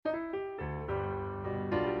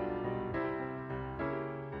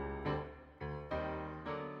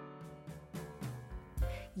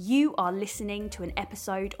You are listening to an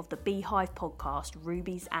episode of the Beehive podcast,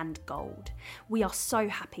 Rubies and Gold. We are so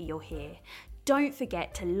happy you're here. Don't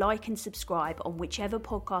forget to like and subscribe on whichever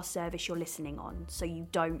podcast service you're listening on so you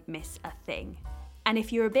don't miss a thing. And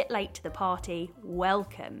if you're a bit late to the party,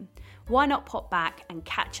 welcome. Why not pop back and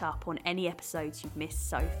catch up on any episodes you've missed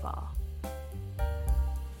so far?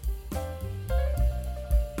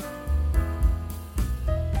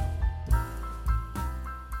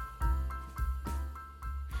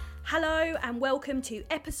 Hello and welcome to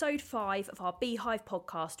episode 5 of our Beehive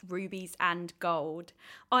podcast, Rubies and Gold.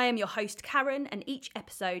 I am your host Karen, and each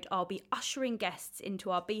episode I'll be ushering guests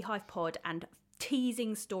into our Beehive pod and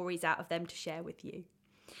teasing stories out of them to share with you.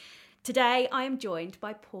 Today I am joined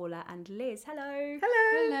by Paula and Liz. Hello.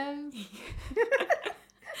 Hello.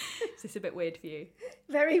 Is this a bit weird for you?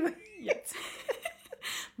 Very weird. Yes.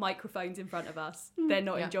 Microphones in front of us. They're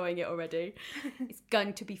not enjoying it already. It's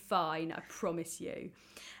going to be fine, I promise you.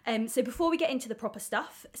 So before we get into the proper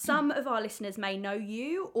stuff, some of our listeners may know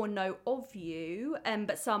you or know of you,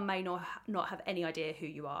 but some may not have any idea who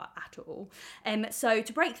you are at all. So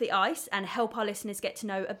to break the ice and help our listeners get to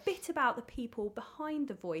know a bit about the people behind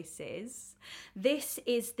the voices, this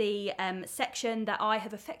is the section that I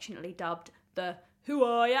have affectionately dubbed the Who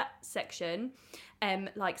Are Ya section,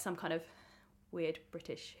 like some kind of weird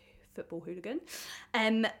British football hooligan.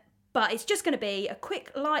 But it's just going to be a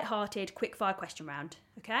quick, light-hearted, quick-fire question round,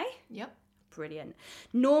 okay? Yep. Brilliant.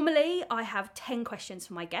 Normally, I have 10 questions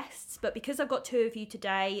for my guests, but because I've got 2 of you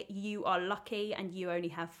today, you are lucky and you only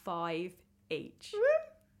have 5 each. Woo!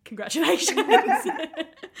 Congratulations. So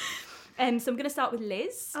I'm going to start with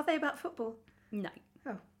Liz. Are they about football? No.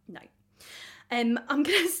 Oh. No. I'm going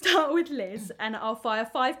to start with Liz and I'll fire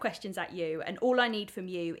 5 questions at you, and all I need from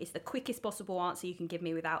you is the quickest possible answer you can give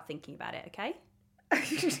me without thinking about it, okay?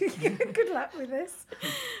 Good luck with this.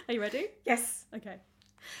 Are you ready? Yes. Okay.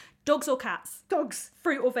 Dogs or cats? Dogs.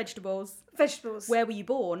 Fruit or vegetables? Vegetables. Where were you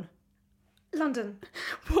born? London.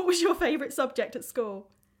 What was your favourite subject at school?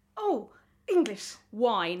 Oh, English.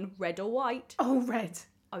 Wine, red or white? Oh, red.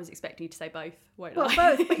 I was expecting you to say both, won't Well,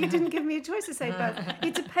 I? both, but you didn't give me a choice to say both.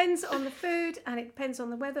 It depends on the food, and it depends on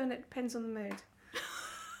the weather, and it depends on the mood.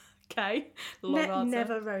 Okay. Long answer.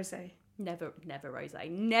 Never rosé. Never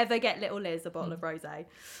rosé. Never get little Liz a bottle of rosé.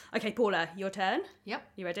 Okay, Paula, your turn.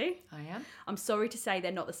 Yep. You ready? I am. I'm sorry to say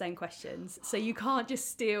they're not the same questions, so you can't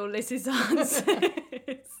just steal Liz's answers.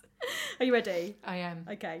 Are you ready? I am.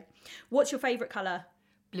 Okay. What's your favourite colour?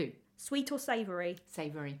 Blue. Sweet or savoury?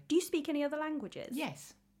 Savoury. Do you speak any other languages?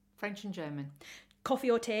 Yes. French and German.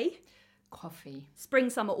 Coffee or tea? Coffee.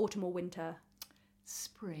 Spring, summer, autumn or winter?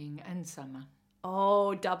 Spring and summer.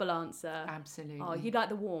 Oh, double answer. Absolutely. Oh, you like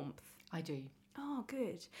the warmth. I do. Oh,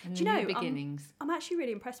 good. And do the you know, new beginnings. I'm actually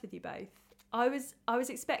really impressed with you both. I'm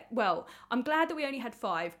glad that we only had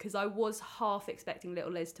 5, because I was half expecting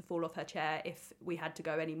little Liz to fall off her chair if we had to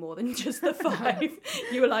go any more than just the 5.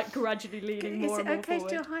 You were like gradually leaning more and more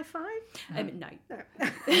forward. Is it okay to do a high five? No.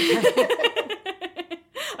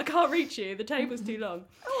 I can't reach you. The table's too long.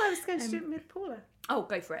 Oh, I was going to do it with Paula. Oh,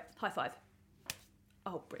 go for it. High five.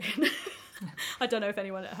 Oh, brilliant. I don't know if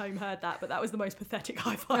anyone at home heard that, but that was the most pathetic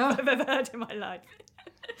high five I've ever heard in my life.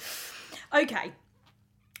 Okay.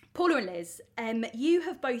 Paula and Liz, you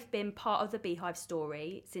have both been part of the Beehive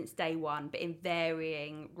story since day one, but in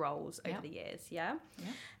varying roles over the years, yeah?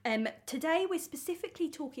 Today we're specifically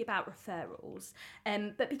talking about referrals,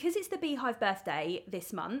 but because it's the Beehive birthday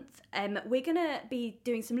this month, we're going to be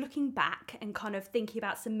doing some looking back and kind of thinking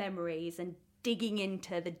about some memories and digging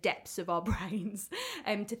into the depths of our brains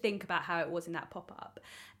to think about how it was in that pop-up.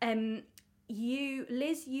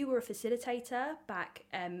 Liz, you were a facilitator back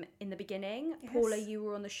in the beginning. Yes. Paula, you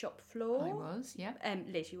were on the shop floor. I was, yeah.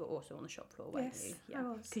 Liz, you were also on the shop floor, weren't you? Yeah, I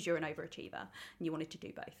was. Because you're an overachiever and you wanted to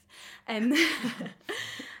do both.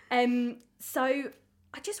 So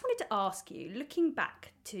I just wanted to ask you, looking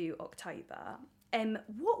back to October,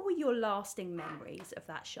 what were your lasting memories of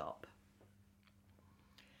that shop?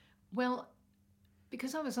 Well,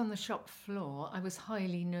 because I was on the shop floor, I was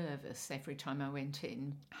highly nervous every time I went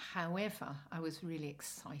in. However, I was really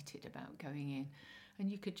excited about going in. And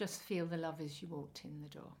you could just feel the love as you walked in the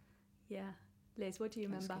door. Yeah. Liz, what do you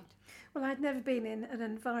remember? Well, I'd never been in an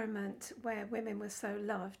environment where women were so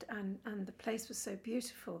loved and the place was so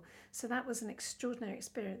beautiful. So that was an extraordinary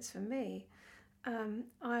experience for me.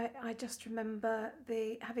 I just remember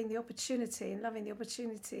having the opportunity and loving the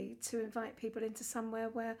opportunity to invite people into somewhere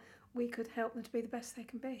where we could help them to be the best they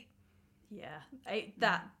can be. Yeah,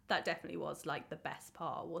 that definitely was like the best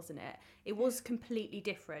part, wasn't it? It was completely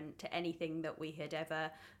different to anything that we had ever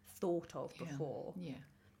thought of before. Yeah.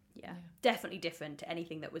 Yeah, definitely different to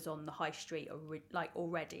anything that was on the high street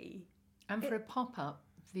already. And for a pop-up,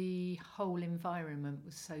 the whole environment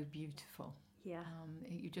was so beautiful. Yeah.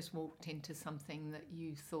 You just walked into something that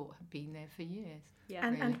you thought had been there for years. Yeah.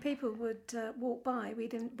 And people would walk by.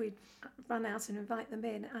 We'd run out and invite them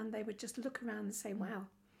in, and they would just look around and say, "Wow."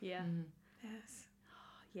 Yeah. Yes.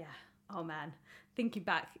 Yeah. Oh man, thinking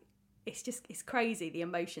back, it's crazy the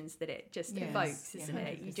emotions that it just evokes, isn't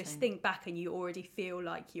it? You just think back and you already feel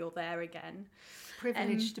like you're there again.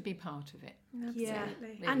 Privileged to be part of it. Absolutely. Yeah,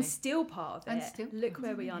 Really. and still part of And it. still Look part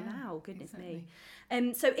where of we it, are yeah. now. Goodness Exactly.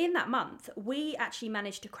 me. So in that month, we actually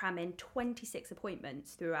managed to cram in 26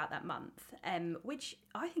 appointments throughout that month, which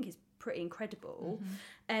I think is pretty incredible.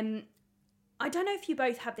 I don't know if you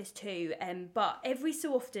both have this too, but every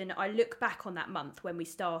so often I look back on that month when we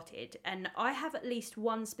started, and I have at least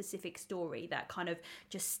one specific story that kind of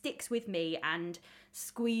just sticks with me and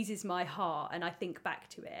squeezes my heart, and I think back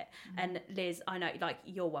to it. And Liz, I know like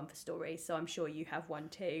you're one for stories, so I'm sure you have one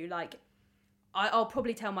too. Like I'll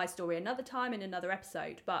probably tell my story another time in another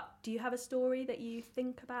episode, but do you have a story that you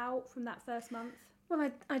think about from that first month? Well,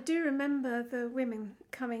 I do remember the women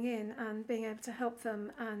coming in and being able to help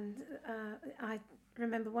them, and I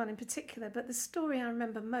remember one in particular, but the story I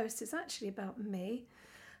remember most is actually about me,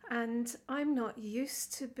 and I'm not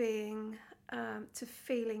used to I'm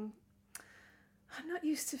not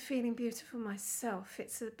used to feeling beautiful myself.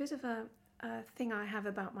 It's a bit of a thing I have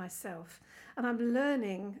about myself, and I'm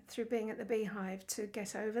learning through being at the Beehive to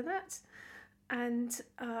get over that. And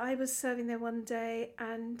I was serving there one day,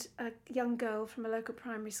 and a young girl from a local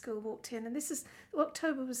primary school walked in. And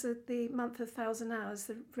October was the month of 1,000 hours,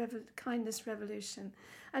 the kindness revolution.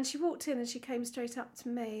 And she walked in and she came straight up to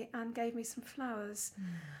me and gave me some flowers.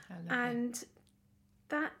 And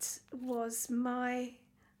that was my,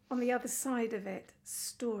 on the other side of it,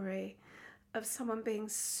 story of someone being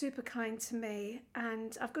super kind to me.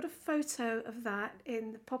 And I've got a photo of that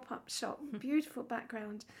in the pop-up shop, beautiful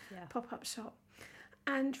background pop-up shop.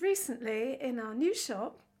 And recently in our new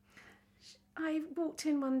shop, I walked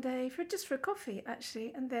in one day just for a coffee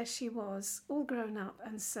actually, and there she was, all grown up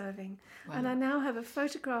and serving. Wow. And I now have a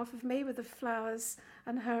photograph of me with the flowers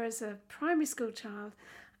and her as a primary school child,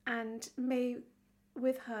 and me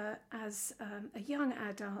with her as a young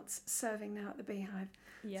adult serving now at the Beehive.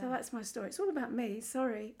 Yeah. So that's my story. It's all about me,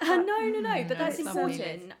 sorry. No, but that's important.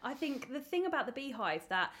 Lovely. I think the thing about the Beehive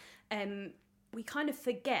that we kind of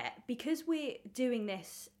forget, because we're doing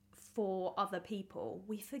this for other people,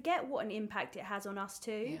 we forget what an impact it has on us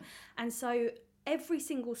too. Yeah. And so every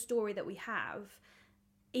single story that we have,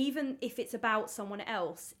 even if it's about someone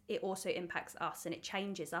else, it also impacts us and it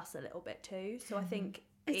changes us a little bit too. So I think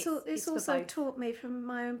it's also taught me from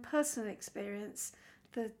my own personal experience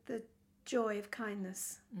the joy of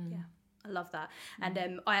kindness. Yeah, I love that.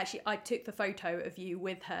 And I took the photo of you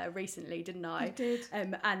with her recently, didn't I? You did.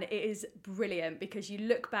 And it is brilliant because you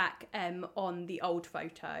look back on the old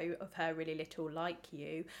photo of her really little like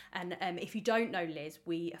you. And if you don't know Liz,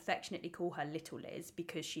 we affectionately call her Little Liz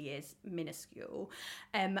because she is minuscule.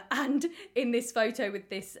 And in this photo with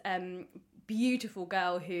this beautiful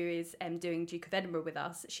girl who is doing Duke of Edinburgh with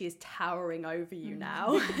us, she is towering over you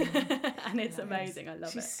now. And it's amazing. I love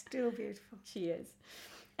it. She's still beautiful. She is.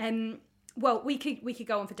 Well, we could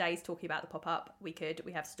go on for days talking about the pop-up. We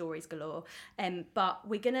have stories galore. But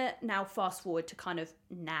we're gonna now fast forward to kind of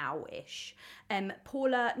now-ish.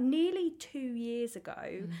 Paula, nearly 2 years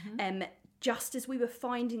ago, just as we were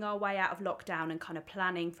finding our way out of lockdown and kind of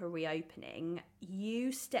planning for reopening,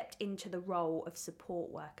 you stepped into the role of support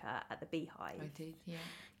worker at the Beehive. I did, yeah.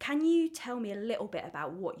 Can you tell me a little bit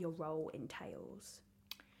about what your role entails?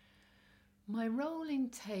 My role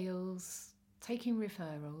entails taking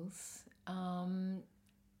referrals,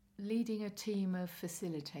 leading a team of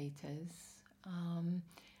facilitators,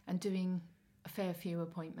 and doing a fair few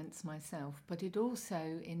appointments myself, but it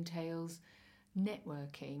also entails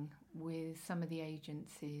networking with some of the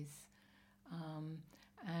agencies,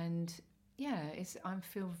 and I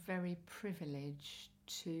feel very privileged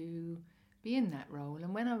to be in that role.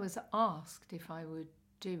 And when I was asked if I would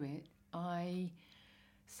do it, I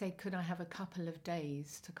said, could I have a couple of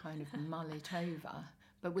days to kind of mull it over?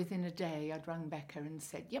 But within a day I'd rung Becca and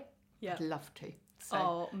said, yep. I'd love to. So,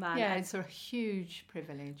 oh man, yeah, it's a huge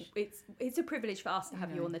privilege. It's a privilege for us to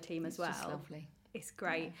have you on the team as well. It's just lovely. It's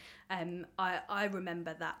great. Yeah. I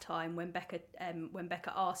remember that time when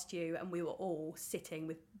Becca asked you, and we were all sitting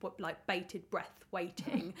with like bated breath,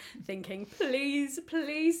 waiting, thinking, please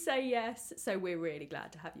say yes. So we're really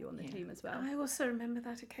glad to have you on the team as well. I also remember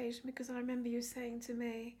that occasion because I remember you saying to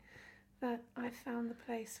me that I found the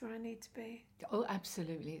place where I need to be. Oh,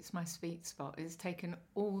 absolutely. It's my sweet spot. It's taken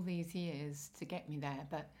all these years to get me there,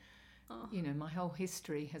 but, you know, my whole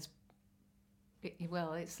history has,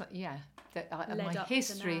 well, it's like, yeah, my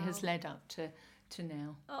history has led up to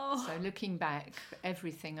now. Oh. So looking back,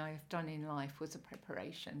 everything I've done in life was a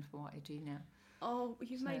preparation for what I do now. Oh,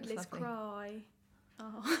 you've made Liz lovely. cry.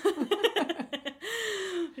 Oh.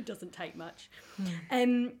 It doesn't take much.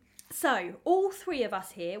 So, all three of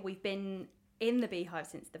us here, we've been in the Beehive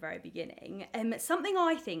since the very beginning. Something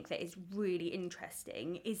I think that is really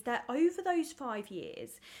interesting is that over those 5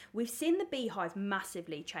 years, we've seen the Beehive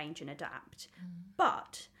massively change and adapt.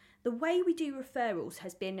 But the way we do referrals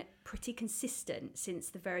has been pretty consistent since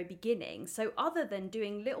the very beginning. So other than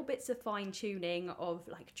doing little bits of fine-tuning of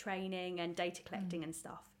like training and data collecting and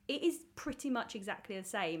stuff, it is pretty much exactly the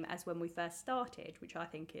same as when we first started, which I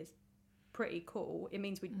think is pretty cool. It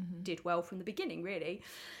means we did well from the beginning, really.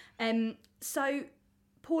 So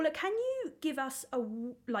Paula, can you give us a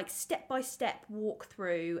like step-by-step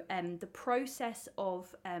walkthrough the process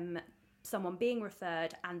of someone being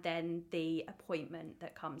referred and then the appointment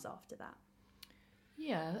that comes after that?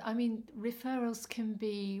 Yeah, I mean, referrals can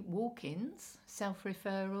be walk-ins,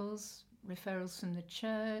 self-referrals, referrals from the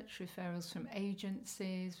church, referrals from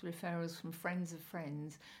agencies, referrals from friends of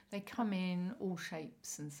friends. They come in all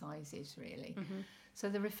shapes and sizes, really. So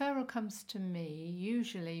the referral comes to me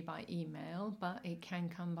usually by email, but it can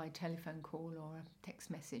come by telephone call or a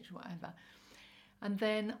text message, whatever. And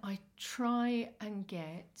then I try and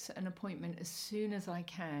get an appointment as soon as I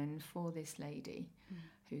can for this lady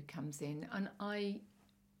who comes in. And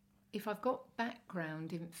if I've got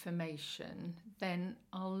background information, then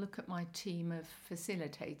I'll look at my team of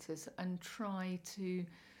facilitators and try to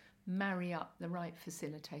marry up the right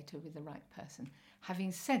facilitator with the right person.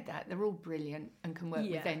 Having said that, they're all brilliant and can work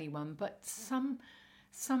with anyone, but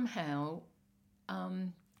somehow,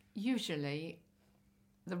 usually,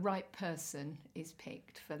 the right person is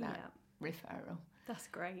picked for that referral. That's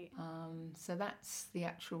great. So that's the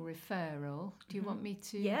actual referral. Do you want me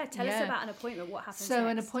to? Yeah, tell us about an appointment. What happens So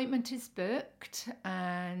next? an appointment is booked,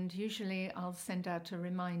 and usually I'll send out a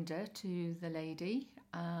reminder to the lady,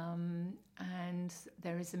 and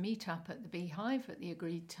there is a meet-up at the Beehive at the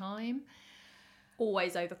agreed time.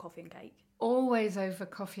 Always over coffee and cake. Always over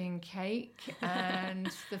coffee and cake, and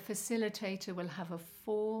the facilitator will have a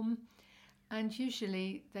form, and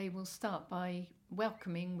usually they will start by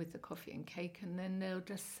welcoming with the coffee and cake, and then they'll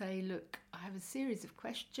just say, look, I have a series of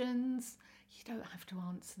questions. You don't have to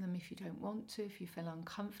answer them if you don't want to. If you feel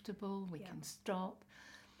uncomfortable, we can stop.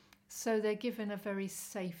 So they're given a very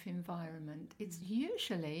safe environment. It's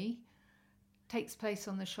usually takes place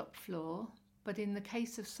on the shop floor, but in the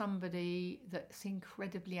case of somebody that's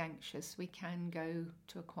incredibly anxious, we can go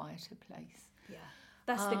to a quieter place. Yeah.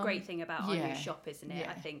 That's the great thing about our new shop, isn't it?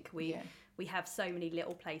 Yeah, I think we have so many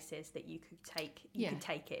little places that you could take could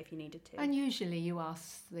take it if you needed to. And usually you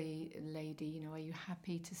ask the lady, you know, are you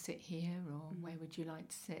happy to sit here, or where would you like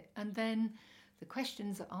to sit? And then the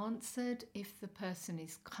questions are answered. If the person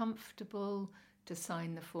is comfortable to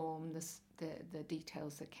sign the form, the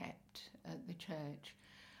details are kept at the church.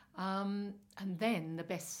 And then the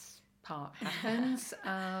best part happens.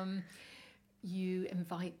 You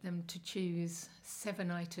invite them to choose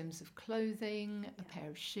 7 items of clothing, a pair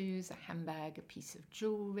of shoes, a handbag, a piece of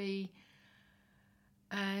jewellery.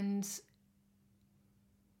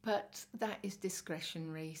 But that is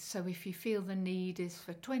discretionary. So if you feel the need is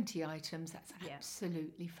for 20 items, that's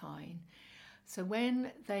absolutely fine. So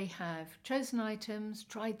when they have chosen items,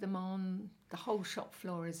 tried them on, the whole shop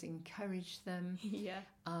floor has encouraged them.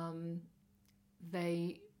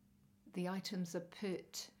 The items are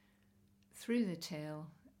put through the till,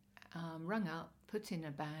 rung up, put in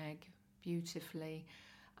a bag beautifully,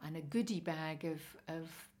 and a goodie bag of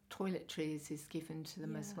toiletries is given to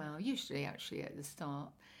them as well, usually actually at the start.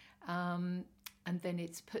 And then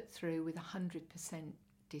it's put through with 100%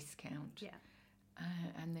 discount.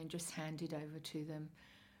 And then just handed over to them.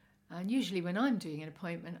 And usually when I'm doing an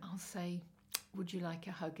appointment, I'll say, would you like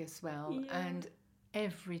a hug as well? And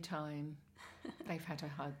every time they've had a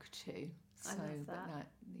hug too. So, I love but that,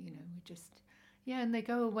 you know, we just, and they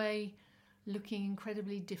go away looking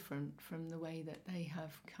incredibly different from the way that they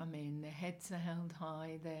have come in. Their heads are held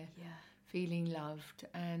high, they're feeling loved.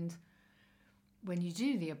 And when you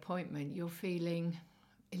do the appointment, you're feeling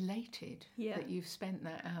elated that you've spent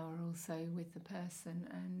that hour or so with the person.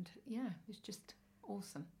 And it's just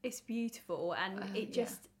awesome. It's beautiful. And it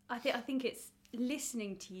just, I think it's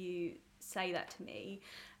listening to you say that to me,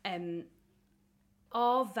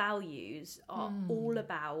 our values are all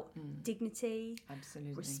about dignity,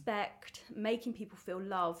 Absolutely. respect, making people feel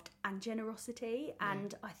loved, and generosity.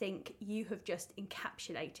 And I think you have just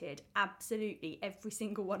encapsulated absolutely every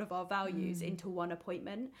single one of our values into one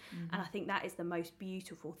appointment. And I think that is the most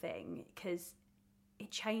beautiful thing, because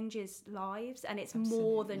it changes lives, and it's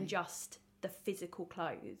more than just the physical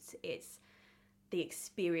clothes. It's the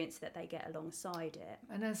experience that they get alongside it.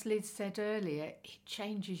 And as Liz said earlier, it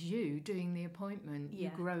changes you doing the appointment. Yeah.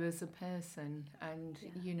 You grow as a person, and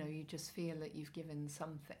you know, you just feel that you've given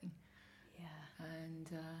something. Yeah.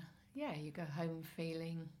 And you go home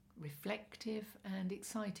feeling reflective and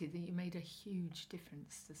excited that you made a huge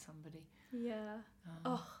difference to somebody.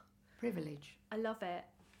 Yeah. Privilege. I love it.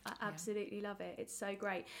 I absolutely love it. It's so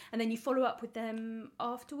great. And then you follow up with them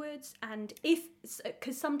afterwards, and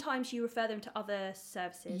because sometimes you refer them to other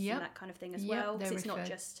services and that kind of thing as well, because it's not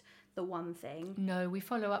just the one thing. No, we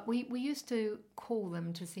follow up. We used to call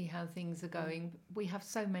them to see how things are going. We have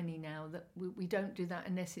so many now that we don't do that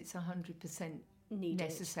unless it's 100%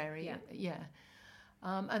 necessary.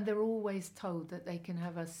 And they're always told that they can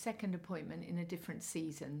have a second appointment in a different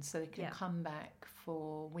season, so they can come back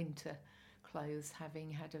for winter clothes,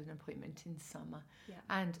 having had an appointment in summer.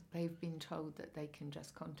 And they've been told that they can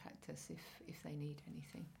just contact us if they need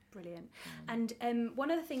anything. Brilliant. And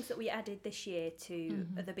one of the things that we added this year to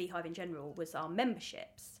the Beehive in general was our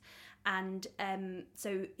memberships. And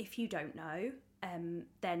so if you don't know,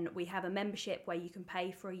 then we have a membership where you can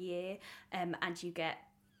pay for a year, and you get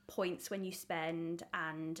points when you spend,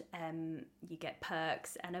 and you get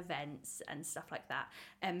perks and events and stuff like that.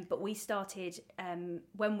 But we started,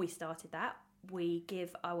 when we started that, we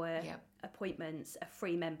give our appointments a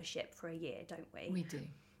free membership for a year, don't we? We do.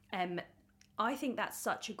 I think that's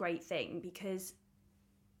such a great thing, because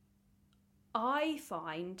I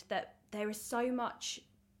find that there is so much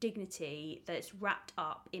dignity that's wrapped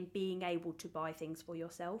up in being able to buy things for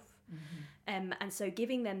yourself. And so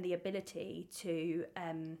giving them the ability to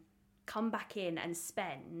come back in and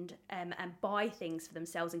spend and buy things for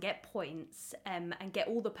themselves and get points and get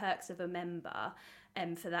all the perks of a member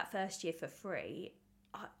for that first year for free,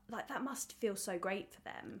 like that must feel so great for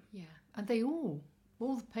them. Yeah, and they all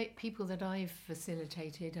the people that I've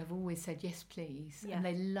facilitated have always said yes please, and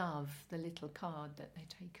they love the little card that they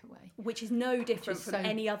take away, which is no different from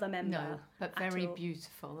any other member. But very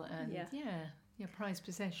beautiful, and your prized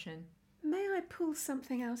possession. May I pull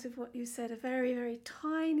something out of what you said, a very, very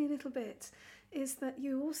tiny little bit, is that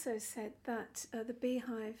you also said that the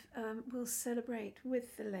Beehive will celebrate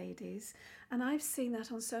with the ladies. And I've seen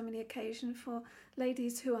that on so many occasions for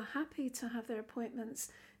ladies who are happy to have their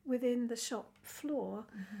appointments within the shop floor.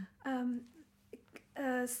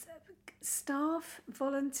 Staff,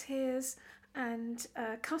 volunteers and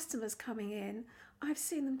customers coming in, I've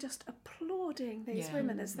seen them just applauding these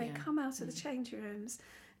women as they come out of the changing rooms,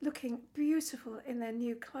 looking beautiful in their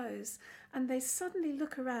new clothes, and they suddenly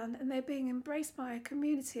look around and they're being embraced by a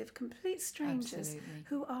community of complete strangers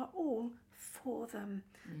who are all for them.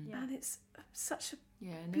 And it's such a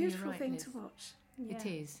beautiful thing to watch. It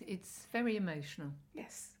is. It's very emotional.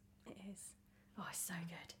 Yes, it is. Oh, it's so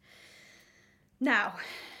good. Now,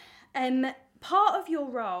 part of your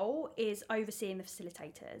role is overseeing the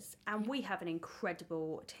facilitators, and we have an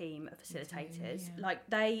incredible team of facilitators. Like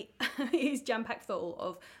it is jam-packed full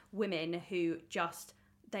of women who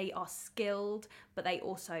they are skilled, but they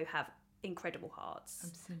also have incredible hearts.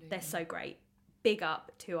 Absolutely. They're so great. Big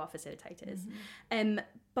up to our facilitators.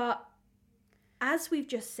 But as we've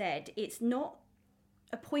just said,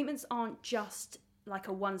 appointments aren't just like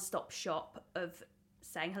a one-stop shop of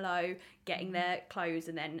saying hello, getting their clothes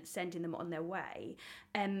and then sending them on their way.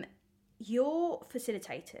 Your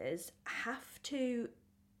facilitators have to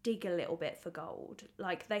dig a little bit for gold.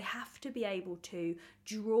 Like, they have to be able to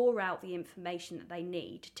draw out the information that they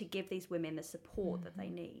need to give these women the support that they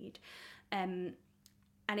need. And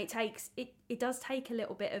it does take a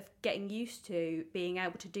little bit of getting used to being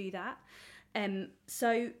able to do that.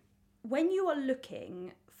 So when you are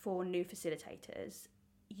looking for new facilitators,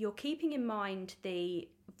 you're keeping in mind the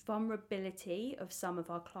vulnerability of some of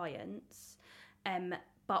our clients,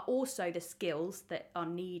 but also the skills that are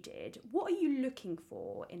needed. What are you looking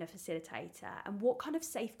for in a facilitator, and what kind of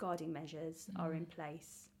safeguarding measures are in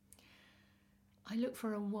place? I look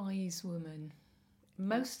for a wise woman.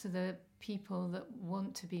 Most of the people that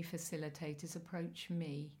want to be facilitators approach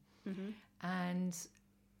me, and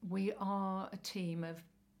we are a team of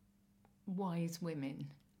wise women.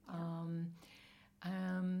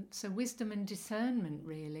 So wisdom and discernment,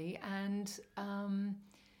 really, and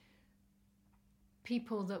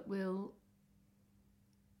people that will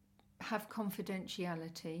have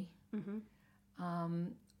confidentiality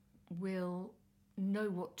will know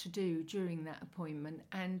what to do during that appointment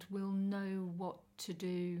and will know what to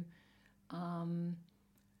do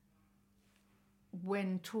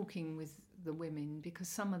when talking with the women, because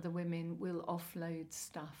some of the women will offload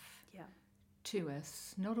stuff to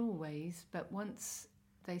us. Not always, but once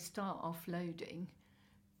they start offloading,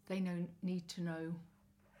 they need to know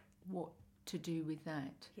what to do with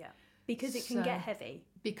that. Yeah, because it can get heavy.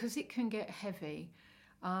 Because it can get heavy.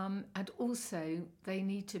 And also they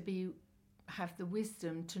need to have the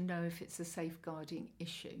wisdom to know if it's a safeguarding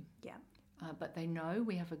issue. Yeah. But they know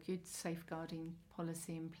we have a good safeguarding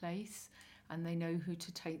policy in place, and they know who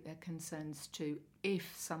to take their concerns to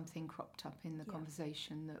if something cropped up in the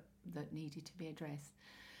conversation that needed to be addressed.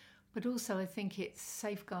 But also I think it's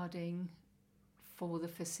safeguarding for the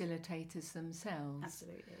facilitators themselves.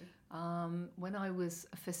 Absolutely. When I was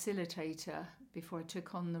a facilitator, before I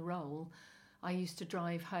took on the role, I used to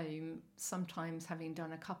drive home, sometimes having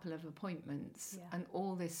done a couple of appointments, and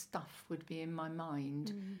all this stuff would be in my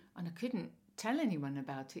mind, and I couldn't tell anyone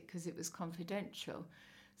about it because it was confidential.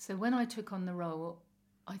 So when I took on the role,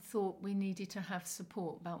 I thought we needed to have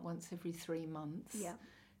support about once every 3 months. Yeah.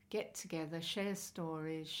 Get together, share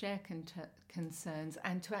stories, share concerns,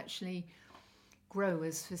 and to actually grow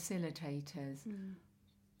as facilitators.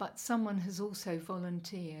 But someone has also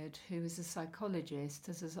volunteered, who is a psychologist,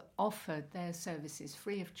 has offered their services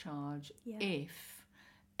free of charge if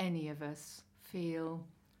any of us feel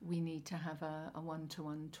we need to have a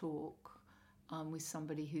one-to-one talk with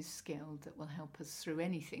somebody who's skilled that will help us through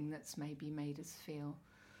anything that's maybe made us feel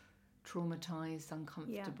traumatised,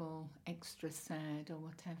 uncomfortable, extra sad or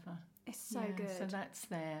whatever. It's so good. So that's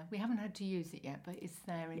there. We haven't had to use it yet, but it's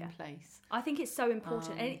there in place. I think it's so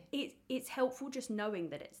important, and it's helpful just knowing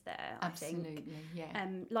that it's there. Absolutely, I think. yeah.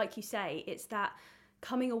 Like you say, it's that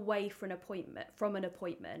coming away from an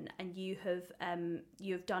appointment, and you have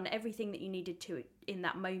done everything that you needed to in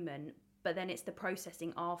that moment. But then it's the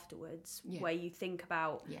processing afterwards where you think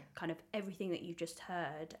about kind of everything that you just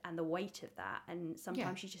heard and the weight of that, and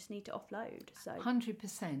sometimes you just need to offload. So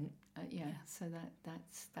 100%, so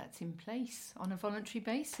that's in place on a voluntary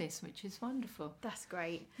basis, which is wonderful. That's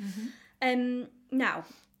great. Now,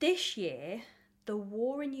 this year, the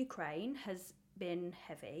war in Ukraine has been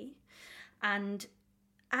heavy, and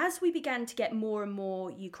as we began to get more and more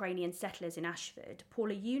Ukrainian settlers in Ashford,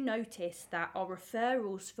 Paula, you noticed that our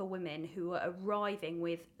referrals for women who were arriving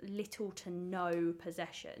with little to no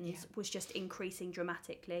possessions was just increasing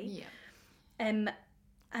dramatically.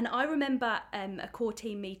 And I remember a core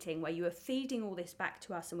team meeting where you were feeding all this back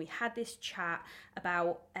to us, and we had this chat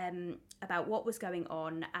about what was going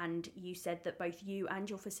on, and you said that both you and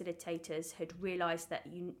your facilitators had realised that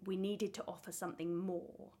we needed to offer something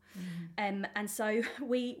more. And so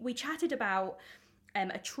we chatted about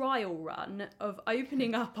a trial run of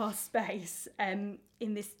opening up our space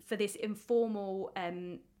for this informal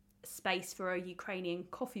space for a Ukrainian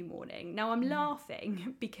coffee morning. Now I'm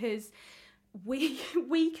laughing because we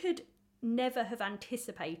could never have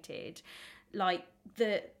anticipated like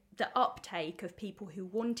the uptake of people who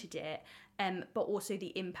wanted it, but also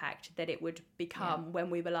the impact that it would become when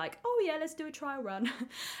we were like, oh yeah, let's do a trial run.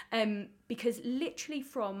 Because literally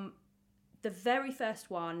from the very first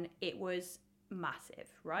one, it was massive,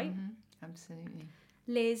 right? Absolutely.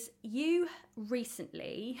 Liz, you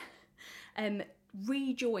recently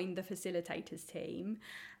rejoined the facilitators team,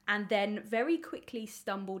 and then very quickly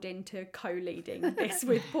stumbled into co-leading this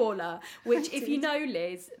with Paula, which if you know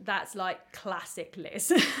Liz, that's like classic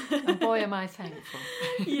Liz. And boy, am I thankful.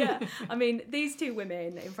 I mean, these two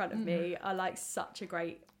women in front of me are like such a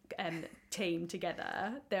great team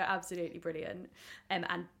together. They're absolutely brilliant and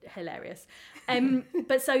hilarious.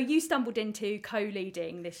 But so you stumbled into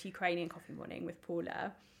co-leading this Ukrainian coffee morning with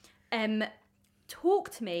Paula. Talk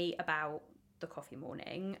to me about the coffee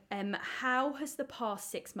morning. How has the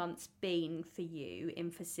past 6 months been for you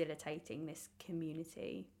in facilitating this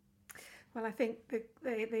community? Well, I think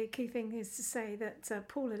the key thing is to say that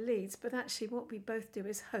Paula leads, but actually what we both do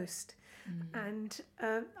is host. And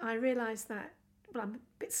I realised that, well, I'm a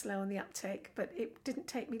bit slow on the uptake, but it didn't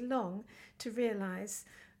take me long to realise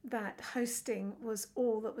that hosting was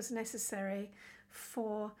all that was necessary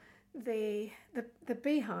for the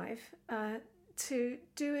beehive to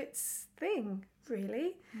do its thing,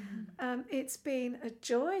 really. It's been a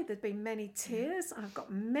joy. There's been many tears. I've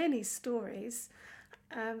got many stories.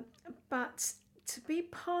 But to be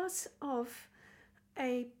part of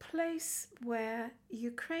a place where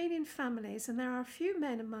Ukrainian families, and there are a few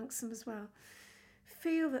men amongst them as well,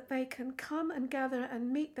 feel that they can come and gather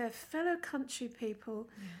and meet their fellow country people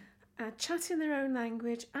chat in their own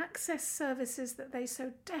language, access services that they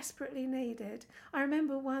so desperately needed. I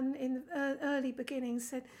remember one in the early beginnings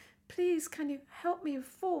said, please can you help me with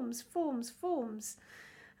forms.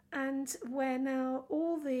 And where now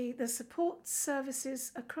all the support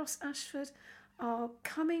services across Ashford are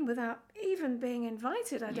coming without even being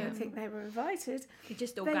invited. I don't think they were invited. It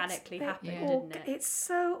just organically happened, didn't it? It's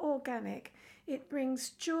so organic. It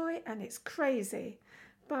brings joy and it's crazy.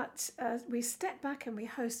 But we step back and we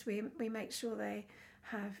host. We make sure they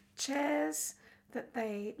have chairs, that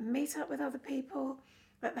they meet up with other people,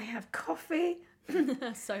 that they have coffee.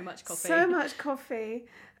 So much coffee. So much coffee.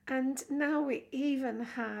 And now we even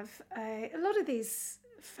have a lot of these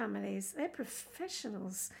families, they're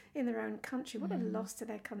professionals in their own country. What a loss to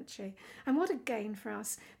their country. And what a gain for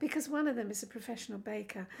us, because one of them is a professional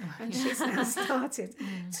baker and she's now started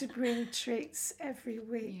to bring treats every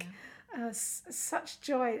week. Such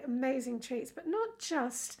joy, amazing treats, but not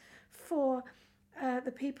just for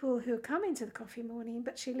the people who are coming to the coffee morning,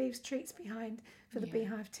 but she leaves treats behind for the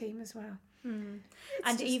Beehive team as well.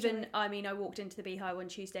 And even, I mean, I walked into the Beehive on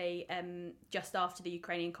Tuesday just after the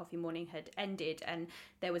Ukrainian coffee morning had ended, and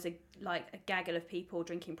there was a gaggle of people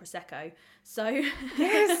drinking Prosecco. So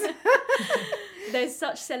yes, there's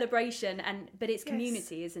such celebration, but it's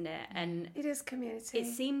community, isn't it? And it is community. It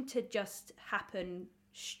seemed to just happen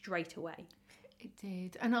straight away. It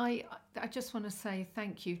did. And I just want to say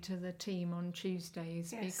thank you to the team on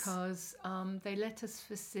Tuesdays, because they let us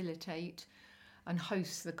facilitate and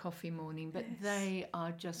host the coffee morning, but they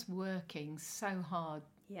are just working so hard,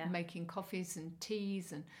 making coffees and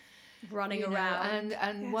teas and running around.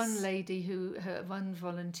 And one lady one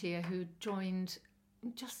volunteer who joined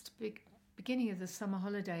just beginning of the summer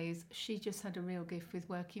holidays, she just had a real gift with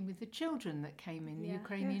working with the children that came in, the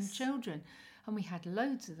Ukrainian children, and we had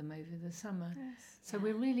loads of them over the summer. So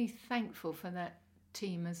we're really thankful for that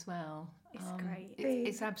team as well. It's great.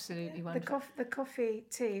 It's absolutely wonderful. The coffee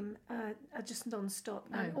team are just non-stop,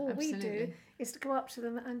 and all we do is to go up to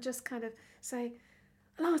them and just kind of say,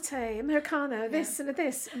 latte, Americano, this and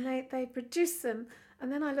this, and they produce them. And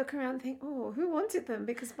then I look around and think, oh, who wanted them?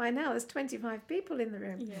 Because by now there's 25 people in the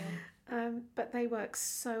room. But they work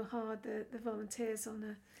so hard, the volunteers on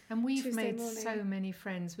a And we've Tuesday made morning. so many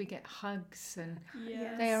friends. We get hugs, and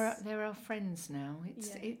they're our friends now.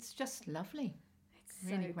 It's just lovely.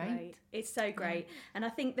 Really so great. It's so great. And I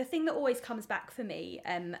think the thing that always comes back for me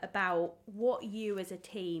about what you as a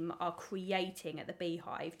team are creating at the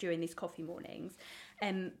Beehive during these coffee mornings,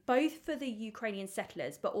 both for the Ukrainian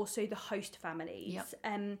settlers but also the host families,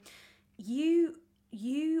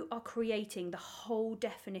 you are creating the whole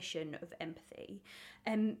definition of empathy,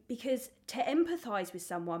 because to empathise with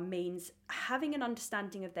someone means having an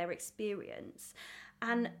understanding of their experience.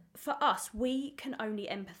 And for us, we can only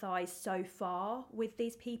empathise so far with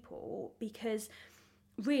these people, because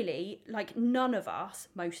really, none of us,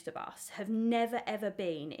 most of us, have never ever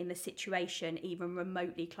been in the situation even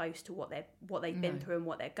remotely close to what they've been through and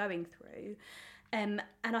what they're going through. And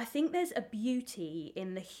I think there's a beauty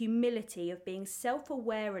in the humility of being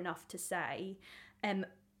self-aware enough to say,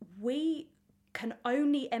 we can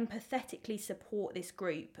only empathetically support this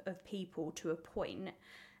group of people to a point.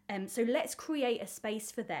 So let's create a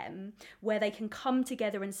space for them where they can come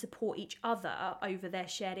together and support each other over their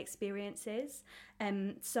shared experiences.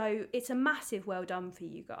 So it's a massive well done for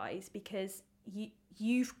you guys, because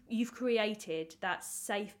you've created that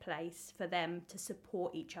safe place for them to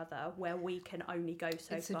support each other where we can only go so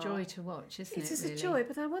far. It's a joy to watch, isn't it? It is a joy,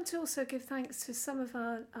 but I want to also give thanks to some of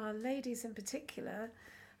our ladies in particular,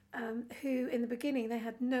 who in the beginning they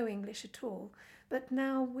had no English at all. But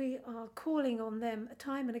now we are calling on them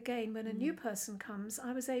time and again when a new person comes.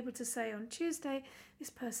 I was able to say on Tuesday, this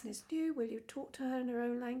person is new, will you talk to her in her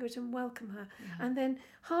own language and welcome her? And then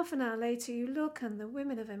half an hour later you look and the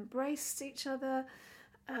women have embraced each other,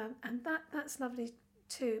 and that's lovely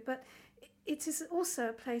too. But it is also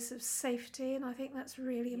a place of safety, and I think that's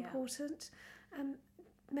really important. And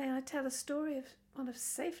may I tell a story of one of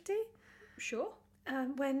safety? Sure.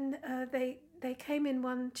 When they came in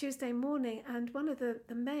one Tuesday morning, and one of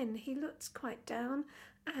the men, he looked quite down,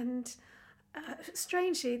 and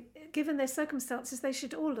strangely, given their circumstances, they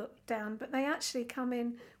should all look down, but they actually come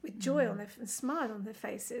in with joy on their and smile on their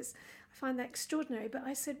faces. I find that extraordinary. But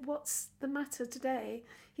I said, what's the matter today?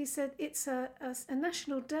 He said, it's a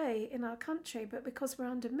national day in our country, but because we're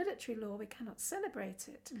under military law, we cannot celebrate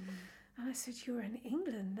it. And I said, you're in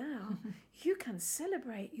England now. You can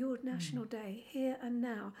celebrate your National Day here and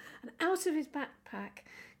now. And out of his backpack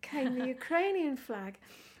came the Ukrainian flag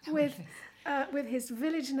with with his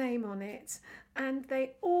village name on it, and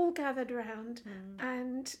they all gathered round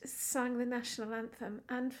and sang the national anthem.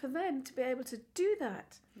 And for them to be able to do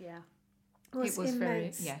that, was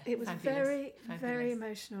immense. It was fabulous. Very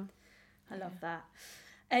emotional. I love that.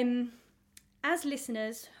 As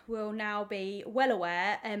listeners will now be well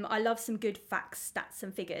aware, I love some good facts, stats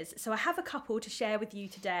and figures. So I have a couple to share with you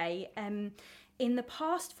today. In the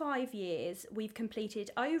past 5 years, we've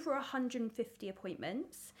completed over 150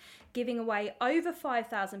 appointments, giving away over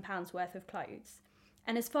 £5,000 worth of clothes.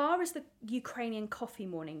 And as far as the Ukrainian coffee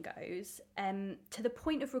morning goes, to the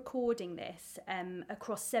point of recording this,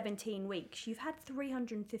 across 17 weeks, you've had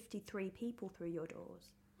 353 people through your doors.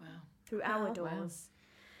 Wow. Through our doors.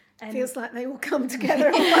 Feels like they all come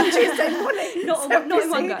together on one Tuesday morning. Not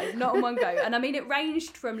in one go. And I mean, it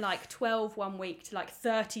ranged from like 12 one week to like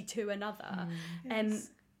 32 another.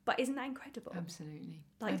 Yes. But isn't that incredible? Absolutely.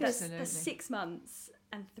 Like that's 6 months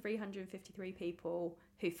and 353 people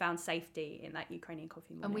who found safety in that Ukrainian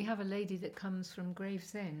coffee morning. And we have a lady that comes from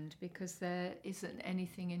Gravesend because there isn't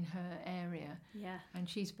anything in her area. Yeah. And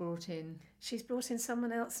she's brought in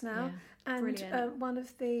someone else now. Yeah. And one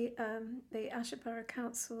of the Ashford Borough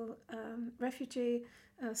Council refugee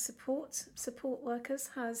support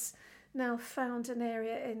workers has now found an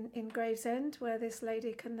area in Gravesend where this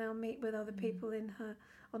lady can now meet with other people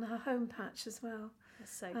on her home patch as well.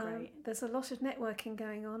 That's so great. There's a lot of networking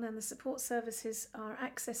going on, and the support services are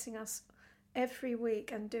accessing us every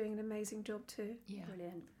week and doing an amazing job too. Yeah.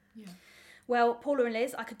 Brilliant. Yeah. Well, Paula and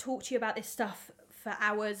Liz, I could talk to you about this stuff for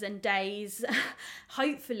hours and days.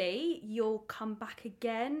 Hopefully you'll come back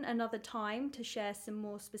again another time to share some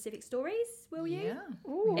more specific stories, will you? Yeah.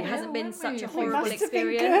 Ooh, it hasn't been such a We horrible must have been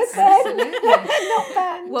experience. good then. Absolutely. Not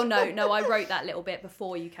bad. Well, no, I wrote that little bit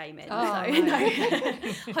before you came in.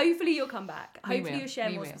 Hopefully you'll come back. Hopefully you'll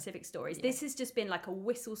share more specific stories. Yeah. This has just been like a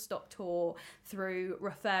whistle-stop tour through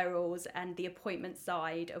referrals and the appointment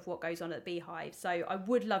side of what goes on at the Beehive. So I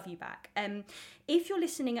would love you back. If you're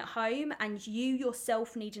listening at home and you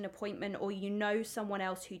yourself need an appointment or you know someone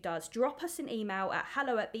else who does, drop us an email at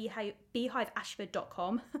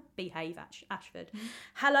hello@beehiveashford.com. Behave Ashford.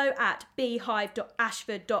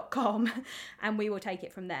 hello@beehive.ashford.com, and we will take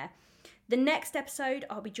it from there. The next episode,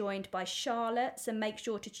 I'll be joined by Charlotte, so make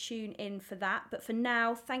sure to tune in for that. But for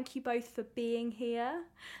now, thank you both for being here.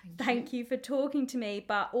 Thank you for talking to me,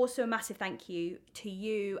 but also a massive thank you to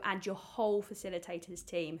you and your whole facilitators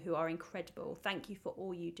team who are incredible. Thank you for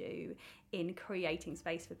all you do in creating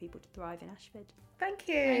space for people to thrive in Ashford. Thank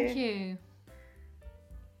you. Thank you.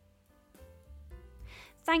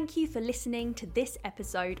 Thank you for listening to this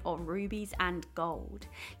episode on Rubies and Gold.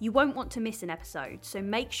 You won't want to miss an episode, so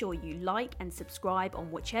make sure you like and subscribe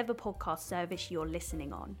on whichever podcast service you're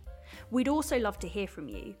listening on. We'd also love to hear from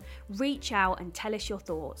you. Reach out and tell us your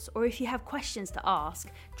thoughts, or if you have questions to ask,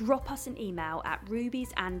 drop us an email at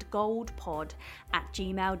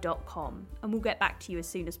rubiesandgoldpod@gmail.com and we'll get back to you as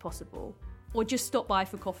soon as possible. Or just stop by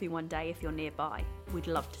for coffee one day if you're nearby. We'd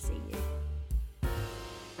love to see you.